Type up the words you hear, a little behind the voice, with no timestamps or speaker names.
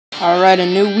Alright, a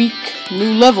new week,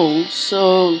 new levels,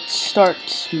 so let's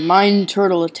start. Mine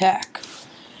turtle attack.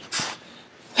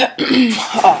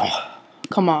 Oh,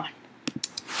 come on.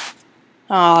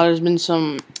 There's been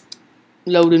some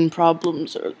loading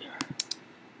problems earlier.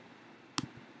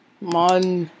 Come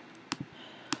on.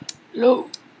 Load.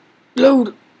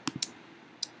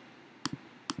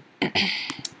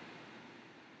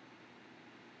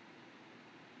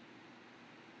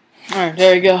 Alright,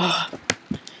 there you go.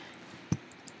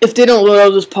 If they don't load,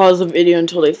 I'll just pause the video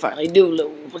until they finally do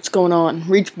load. What's going on?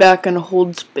 Reach back and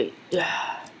hold space.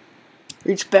 Yeah.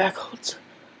 Reach back, hold,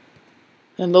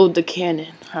 and load the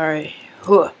cannon. Alright.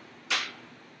 Huh.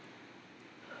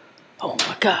 Oh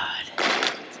my god.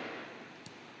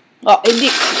 Oh,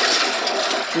 indeed.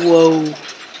 Whoa.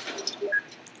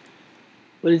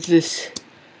 What is this?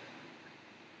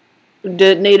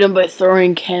 Detonate them by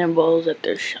throwing cannonballs at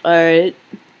their Alright.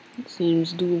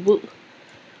 Seems doable.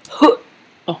 Huh.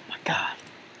 Oh my god.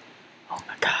 Oh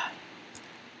my god.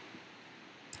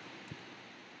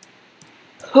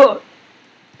 Huh.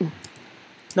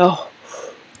 No.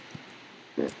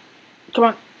 Come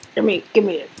on. Give me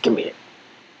it.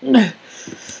 No.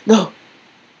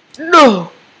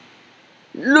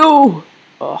 No.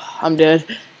 Oh, I'm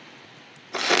dead.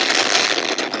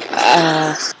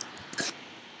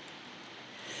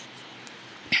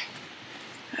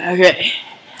 Okay.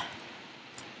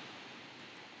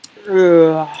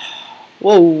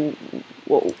 Whoa,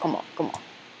 come on.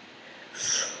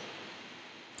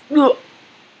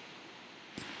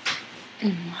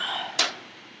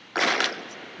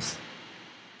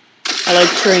 I like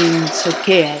trains,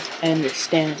 okay, I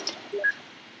understand.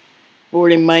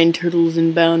 Boarding mine turtles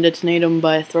inbound, detonate them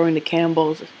by throwing the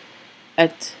cannonballs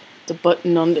at the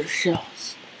button on their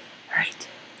shells. Alright.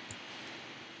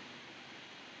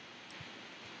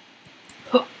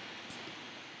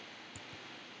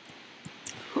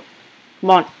 Come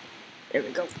on. There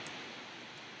we go.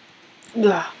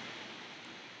 Come on.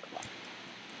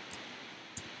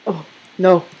 Oh,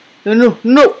 no.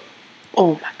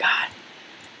 Oh my god.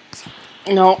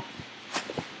 No.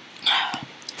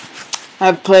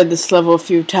 I've played this level a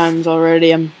few times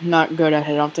already. I'm not good at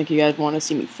it. I don't think you guys want to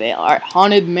see me fail. Alright,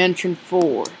 Haunted Mansion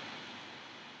 4.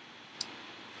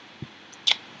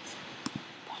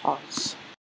 Pause.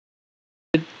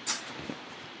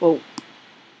 Whoa.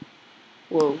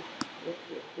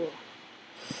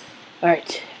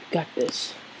 Alright, got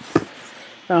this.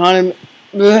 Haunted.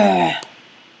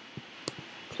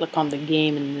 Click on the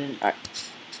game and then. Alright.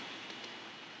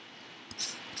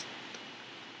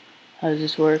 How does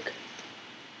this work?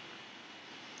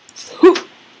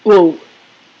 Whoa.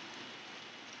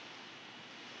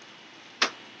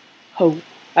 Oh,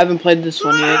 I haven't played this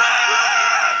one yet.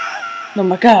 Oh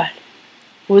my god.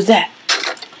 What was that?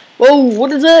 Whoa,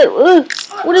 what is that?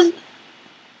 What is...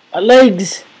 My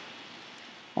legs.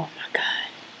 Oh my god.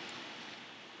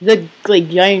 Is that like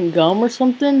giant gum or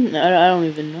something? I don't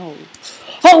even know.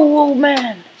 Oh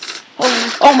man.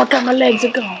 Oh my god, my legs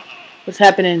are gone. What's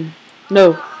happening?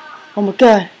 No. Oh my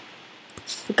god.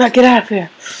 We gotta get out of here.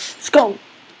 Let's go.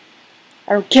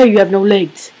 I don't care, you have no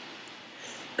legs.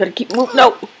 Gotta keep moving.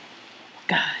 No. Oh my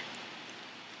god.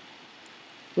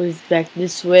 What is back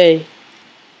this way?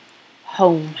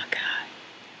 Oh my god.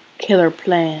 Killer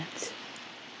plants.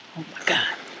 Oh my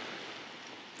god.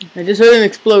 I just heard an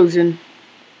explosion.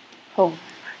 Oh my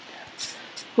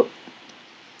god.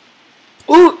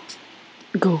 Ooh.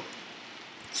 Go.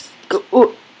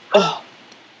 Oh.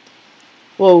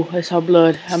 Whoa, I saw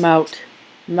blood. I'm out.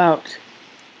 Oh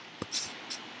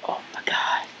my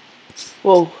god.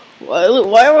 Whoa.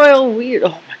 Why am I all weird?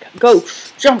 Oh my god. Go.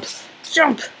 Jump.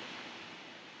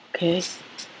 Okay.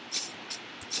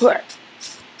 Where?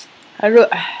 How do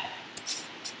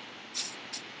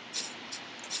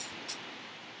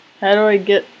I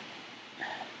get...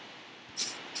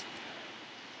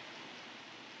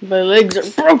 My legs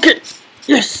are broken!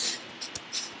 Yes!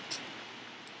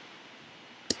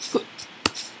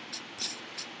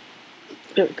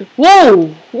 There we go.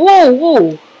 Whoa!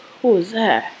 What was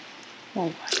that? Oh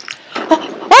my...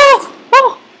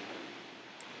 Oh!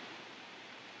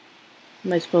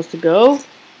 Am I supposed to go?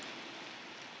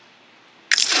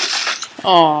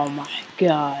 Oh my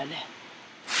god.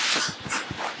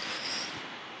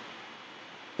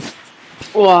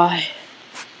 Why?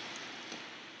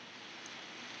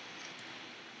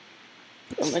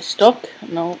 Am I stuck?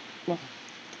 No.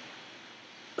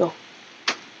 Go.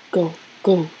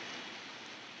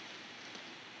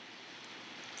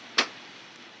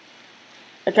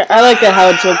 Okay, I like that how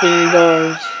it's opening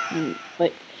doors.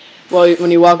 Like, well,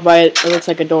 when you walk by it, it looks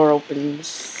like a door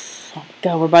opens. Oh my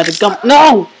god, we're by the gum.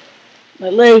 No! My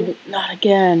leg, not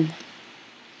again.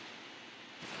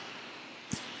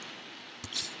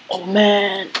 Oh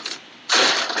man.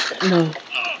 No.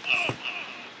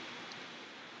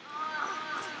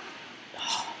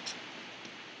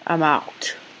 I'm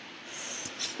out.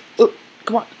 Oh,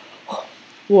 come on.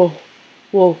 Whoa.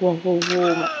 Whoa, whoa, whoa,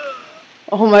 whoa.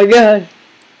 Oh my god.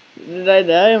 Did I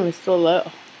die? Am I still alive?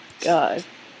 Oh my god.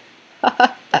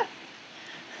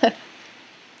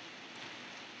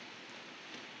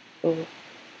 Oh.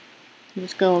 I'm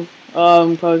just going. Oh,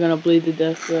 I'm probably gonna bleed to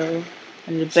death though.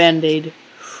 I need a band-aid.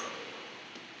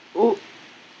 Oh.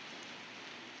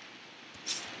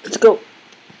 Let's go.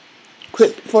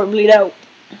 Quick before I bleed out.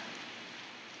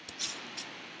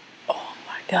 Oh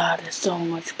my god, there's so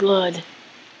much blood.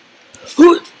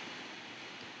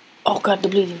 Oh god, the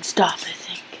bleeding stopped, I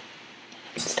think.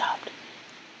 It stopped.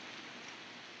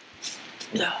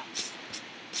 Yeah.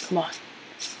 Come on.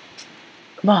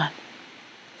 Come on.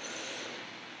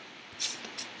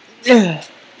 Yeah.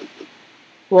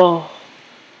 Whoa. Oh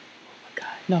my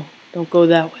god. No, don't go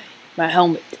that way. My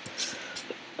helmet.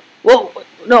 Whoa.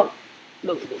 No.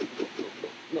 No, no, no,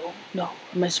 no, no, no.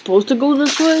 Am I supposed to go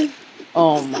this way?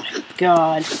 Oh my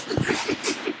god.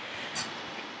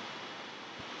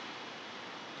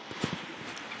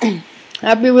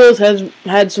 Happy Wheels has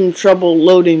had some trouble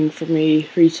loading for me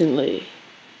recently.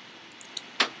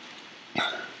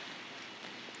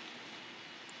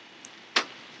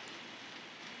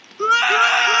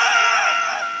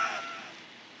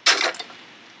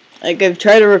 Like I've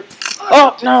tried to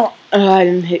oh no! I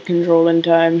didn't hit control in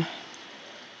time.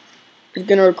 I was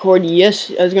gonna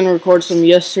record some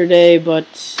yesterday,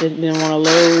 but it didn't want to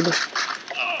load.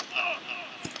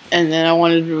 And then I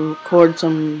wanted to record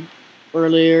some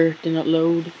earlier, didn't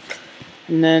load.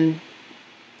 And then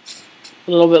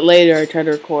a little bit later I tried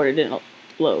to record, it didn't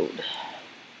load.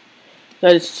 So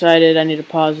I decided I need to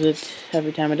pause it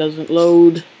every time it doesn't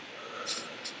load.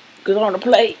 Because I want to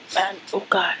play, man. Oh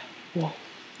god. Whoa.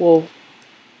 Whoa.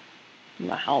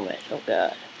 My helmet, oh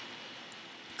god.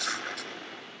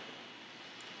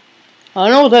 I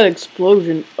don't know what that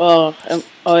explosion. Oh,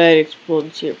 yeah, it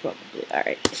explodes here probably.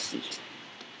 Alright, let's see.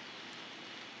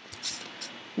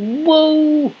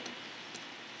 Whoa!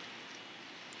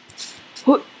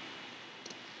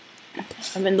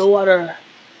 I'm in the water.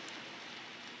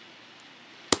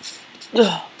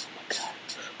 Oh my god.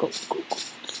 Go, go, go.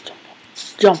 Just jump up.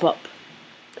 Just jump up.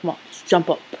 Come on, just jump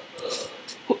up.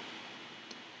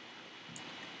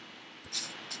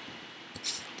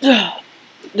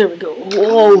 There we go.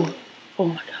 Whoa! Oh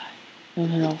my god. No,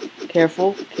 no, no.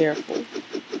 Careful, careful.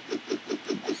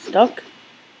 Am I stuck?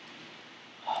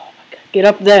 Oh my god. Get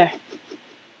up there.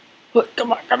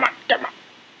 Come on, come on, come on.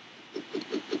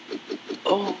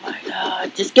 Oh my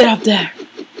god. Just get up there.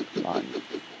 Come on.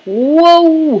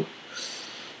 Whoa!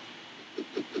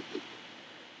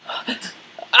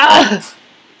 Ah!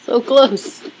 So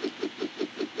close.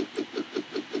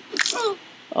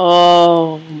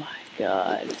 Oh my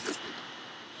god.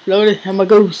 Floated. I'm a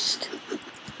ghost.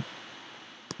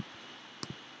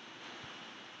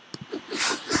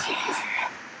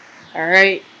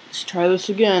 Alright, let's try this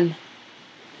again.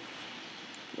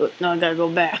 But now I gotta go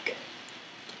back.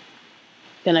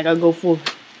 Then I gotta go forward.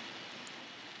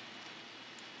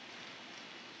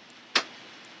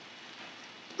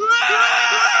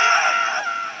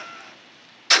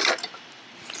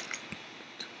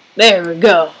 There we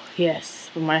go. Yes,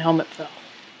 but my helmet fell.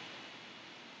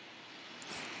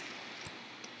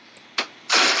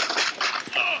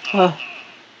 Oh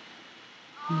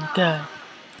my god.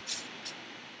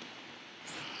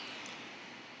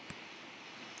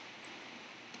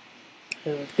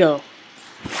 There we go.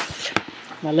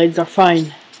 My legs are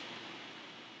fine.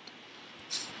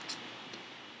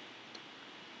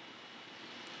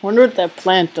 Wonder what that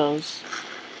plant does.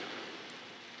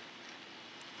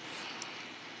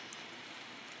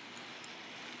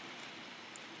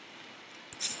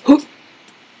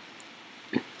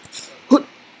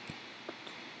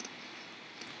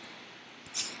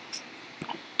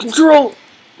 Control!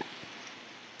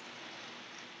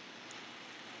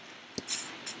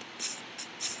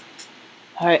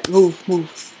 Alright, move,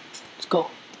 move. Let's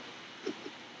go.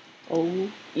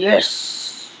 Oh,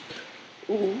 yes!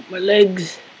 Oh, my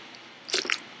legs.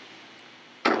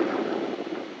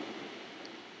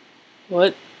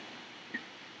 What?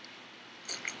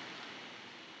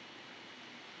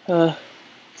 Oh,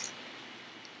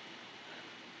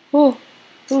 oh.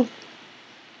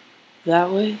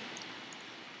 That way?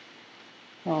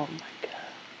 Oh my god.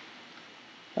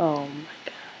 Oh my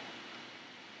god.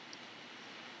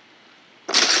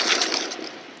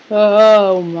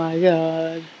 Oh my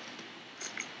god.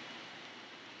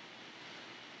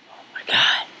 Oh my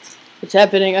god. What's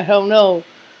happening? I don't know.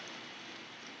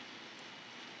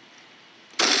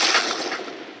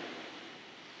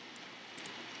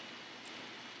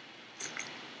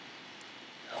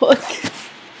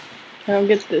 don't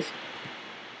get this.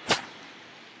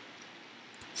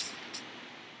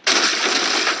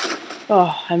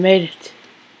 Oh, I made it.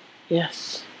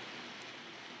 Yes.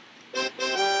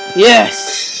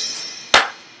 Yes!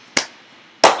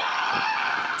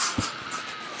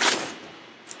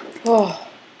 Oh.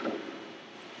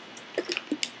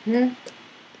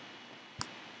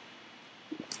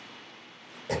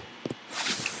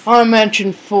 I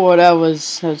mentioned 4, that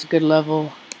was a good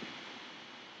level.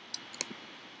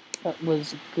 That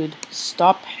was a good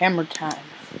stop hammer time.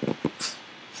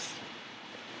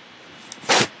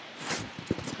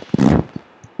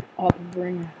 I'll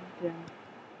bring it down.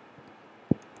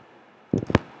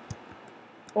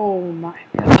 Oh my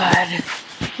god.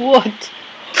 What?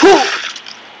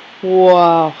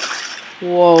 Wow.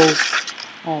 Whoa.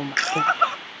 Oh my god.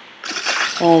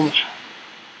 Oh my.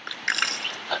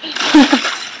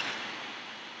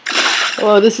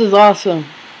 Oh, this is awesome.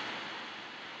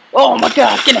 Oh my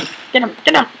god, get him, get him,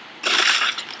 get him.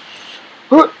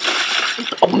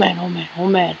 Oh man, oh man, oh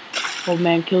man. Old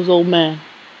man kills old man.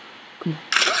 Come on.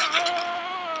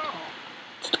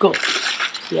 Let's go.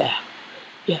 Yeah.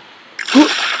 Yeah.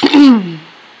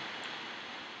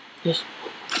 Yes.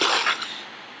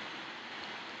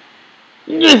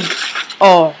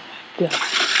 Oh my god.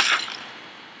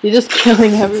 You're just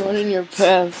killing everyone in your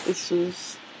path. This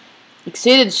is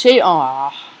exceeded shade.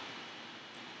 Aww.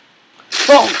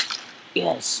 Oh!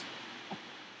 Yes.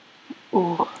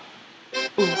 Ooh.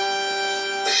 Ooh.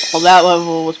 Oh, that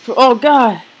level was oh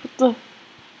god! What the?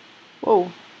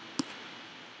 Whoa.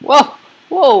 Whoa!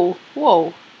 Whoa!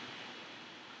 Whoa!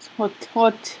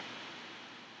 What?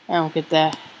 I don't get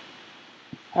that.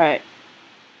 Alright.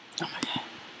 Oh my god.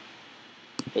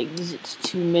 Exit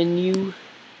to menu.